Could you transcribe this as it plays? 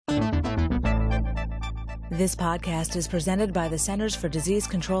This podcast is presented by the Centers for Disease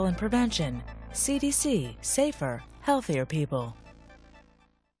Control and Prevention. CDC, safer, healthier people.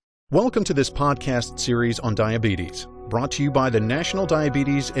 Welcome to this podcast series on diabetes, brought to you by the National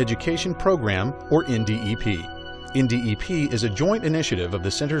Diabetes Education Program, or NDEP. NDEP is a joint initiative of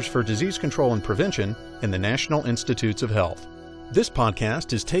the Centers for Disease Control and Prevention and the National Institutes of Health. This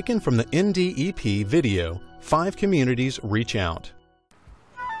podcast is taken from the NDEP video, 5 Communities Reach Out.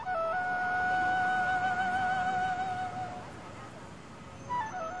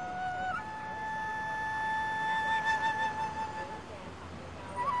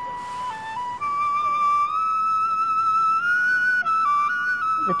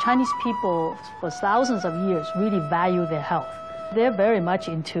 The Chinese people, for thousands of years, really value their health. They're very much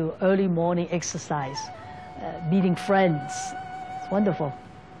into early morning exercise, meeting friends. It's wonderful.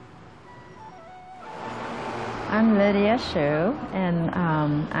 I'm Lydia Xu, and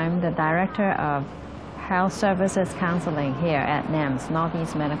I'm the Director of Health Services Counseling here at NAMS,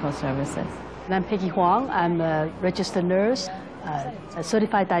 Northeast Medical Services. And I'm Peggy Huang. I'm a registered nurse, a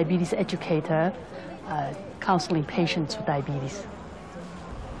certified diabetes educator, counseling patients with diabetes.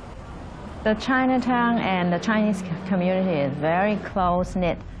 The Chinatown and the Chinese community is very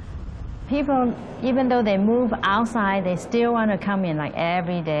close-knit. People, even though they move outside, they still want to come in like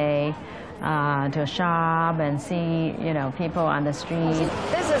every day to shop and see, people on the street.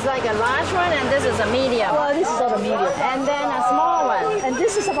 This is like a large one, and this is a medium. Well, this is not a medium. And then a small one. And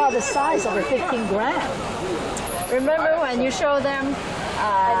this is about the size of a 15 gram. Remember when you showed them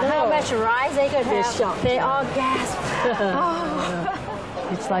how much rice they could have? They all gasped.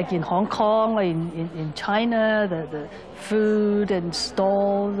 It's like in Hong Kong, in China, the food and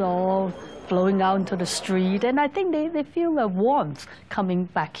stalls all flowing out into the street. And I think they feel a warmth coming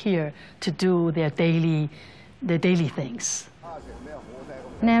back here to do their daily things.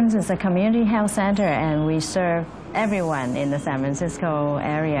 NAMS is a community health center, and we serve everyone in the San Francisco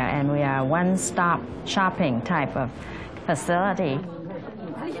area, and we are a one-stop shopping type of facility.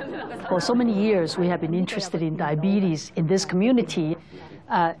 For so many years, we have been interested in diabetes in this community.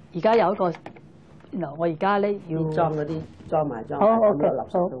 而家有一個，我而家咧要裝嗰啲裝埋咁落垃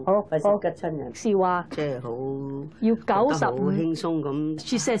圾桶，費事吉親人。是話即係好要95，好輕鬆咁。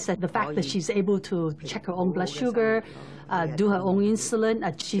She says that the fact that she's able to check her own blood sugar, do her own insulin,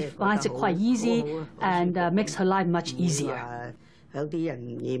 she finds it quite easy and makes her life much easier. 有啲人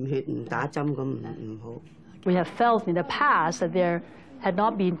驗血唔打針咁唔好。We have felt in the past that there had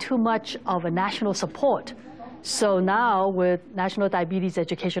not been too much of a national support. So now, with National Diabetes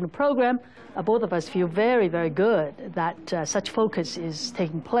Education Program, both of us feel very, very good that such focus is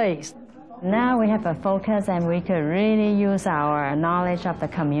taking place. Now we have a focus, and we could really use our knowledge of the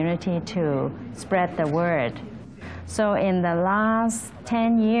community to spread the word. So in the last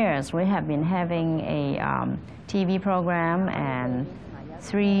 10 years, we have been having a TV program and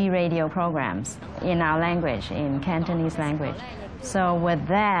 3 radio programs in our language, in Cantonese language. So with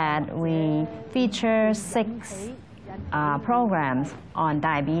that, we feature 6 programs on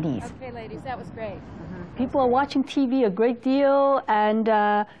diabetes. Okay, ladies, that was great. People are watching TV a great deal, and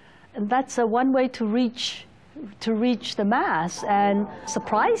that's one way to reach the mass. And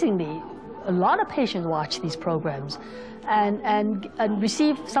surprisingly, a lot of patients watch these programs and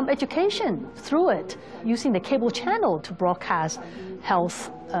receive some education through it, using the cable channel to broadcast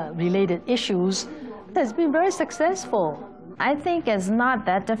health-related issues. That's been very successful. I think it's not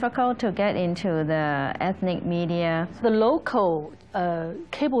that difficult to get into the ethnic media. The local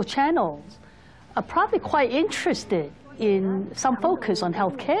cable channels are probably quite interested in some focus on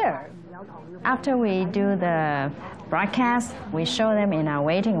healthcare. After we do the broadcast, we show them in our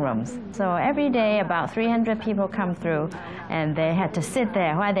waiting rooms. So every day about 300 people come through, and they had to sit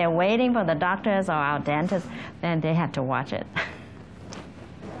there while they're waiting for the doctors or our dentists, then they had to watch it.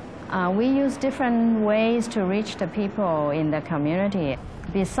 We use different ways to reach the people in the community.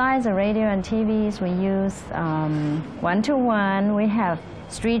 Besides the radio and TVs, we use one-to-one. We have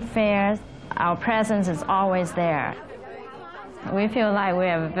street fairs. Our presence is always there. We feel like we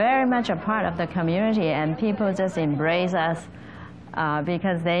are very much a part of the community, and people just embrace us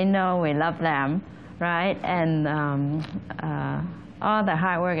because they know we love them, right? And all the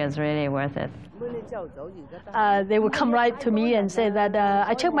hard work is really worth it. They would come right to me and say that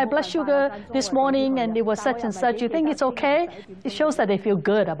I checked my blood sugar this morning and it was such and such. You think it's okay? It shows that they feel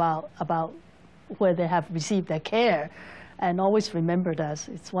good about where they have received their care and always remembered us.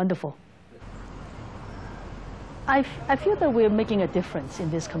 It's wonderful. I feel that we're making a difference in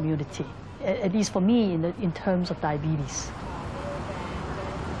this community, at least for me in terms of diabetes.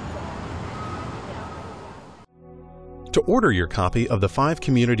 To order your copy of the 5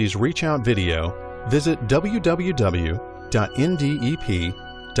 Communities Reach Out video, visit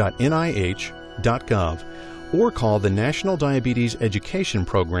www.ndep.nih.gov or call the National Diabetes Education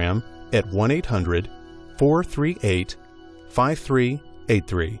Program at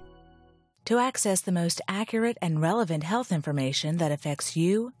 1-800-438-5383. To access the most accurate and relevant health information that affects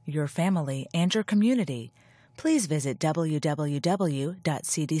you, your family, and your community, please visit www.cdc.gov.